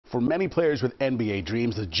For many players with NBA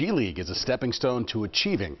dreams, the G League is a stepping stone to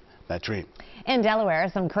achieving that dream. In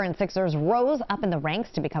Delaware, some current Sixers rose up in the ranks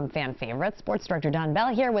to become fan favorites. Sports director Don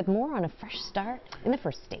Bell here with more on a fresh start in the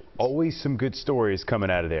first state. Always some good stories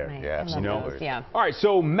coming out of there. Right. Yeah, Those, yeah. All right,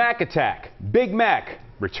 so Mac Attack, Big Mac,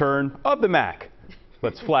 return of the Mac.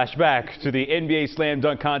 Let's flash back to the NBA Slam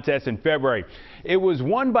Dunk Contest in February. It was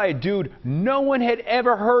won by a dude no one had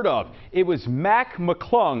ever heard of. It was Mac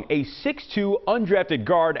McClung, a 6'2" undrafted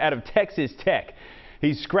guard out of Texas Tech.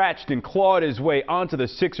 He scratched and clawed his way onto the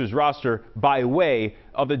Sixers roster by way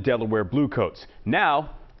of the Delaware Blue Coats.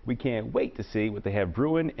 Now, we can't wait to see what they have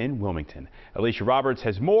brewing in Wilmington. Alicia Roberts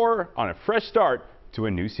has more on a fresh start to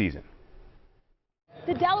a new season.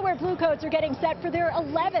 The Delaware Blue Coats are getting set for their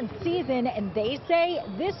 11th season, and they say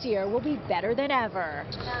this year will be better than ever.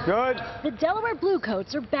 Good. The Delaware Blue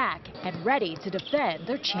Coats are back and ready to defend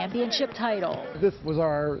their championship title. This was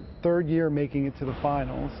our third year making it to the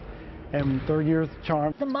finals, and third year's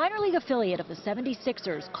charm. The minor league affiliate of the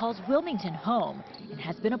 76ers calls Wilmington home and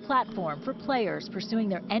has been a platform for players pursuing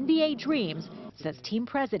their NBA dreams, says team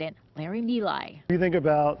president Larry Milai. You think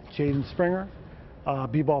about Jaden Springer,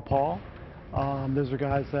 B-Ball Paul. Those are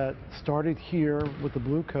guys that started here with the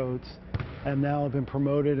Blue Coats and now have been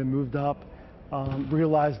promoted and moved up,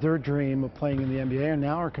 realized their dream of playing in the NBA, and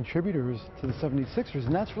now are contributors to the 76ers,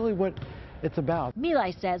 and that's really what it's about.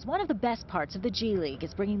 Milai says one of the best parts of the G League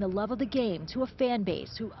is bringing the love of the game to a fan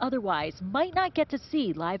base who otherwise might not get to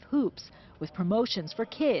see live hoops, with promotions for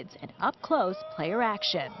kids and up-close player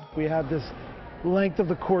action. We have this length of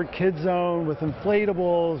the court kid zone with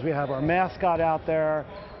inflatables. We have our mascot out there.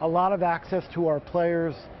 A lot of access to our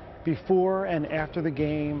players before and after the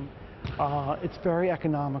game. It's very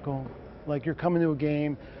economical. Like, you're coming to a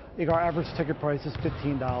game, our average ticket price is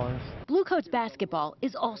 $15. Blue Coats basketball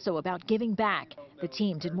is also about giving back. The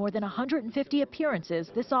team did more than 150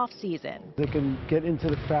 appearances this offseason. They can get into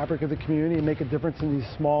the fabric of the community and make a difference in these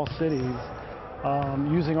small cities,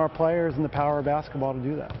 using our players and the power of basketball to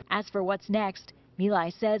do that. As for what's next,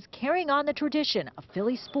 Milai says carrying on the tradition of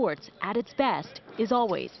Philly sports at its best is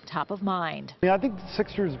always top of mind. I think the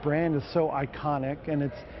Sixers brand is so iconic, and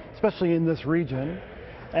it's especially in this region.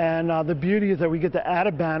 And the beauty is that we get to add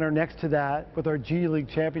a banner next to that with our G League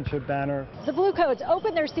championship banner. The Blue Coats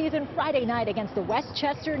open their season Friday night against the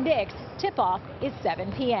Westchester Knicks. Tip-off is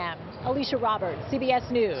 7 p.m. Alicia Roberts, CBS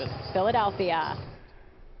News, Philadelphia.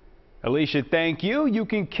 Alicia, thank you. You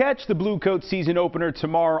can catch the Blue Coat season opener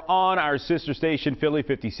tomorrow on our sister station, Philly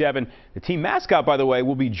 57. The team mascot, by the way,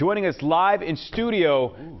 will be joining us live in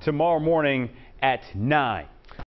studio tomorrow morning at 9.